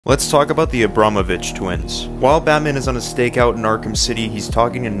Let's talk about the Abramovich twins. While Batman is on a stakeout in Arkham City, he's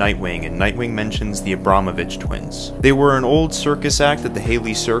talking to Nightwing, and Nightwing mentions the Abramovich twins. They were an old circus act at the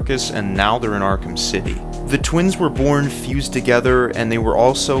Haley Circus, and now they're in Arkham City. The twins were born fused together, and they were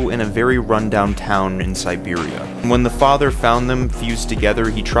also in a very rundown town in Siberia. When the father found them fused together,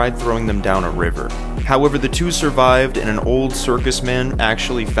 he tried throwing them down a river. However, the two survived, and an old circus man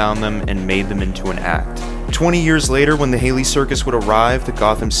actually found them and made them into an act. 20 years later, when the Haley Circus would arrive to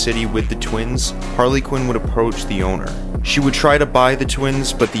Gotham City with the twins, Harley Quinn would approach the owner. She would try to buy the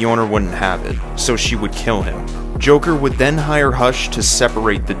twins, but the owner wouldn't have it, so she would kill him. Joker would then hire Hush to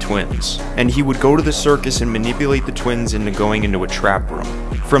separate the twins, and he would go to the circus and manipulate the twins into going into a trap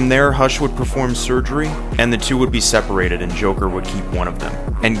room. From there, Hush would perform surgery, and the two would be separated, and Joker would keep one of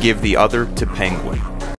them, and give the other to Penguin.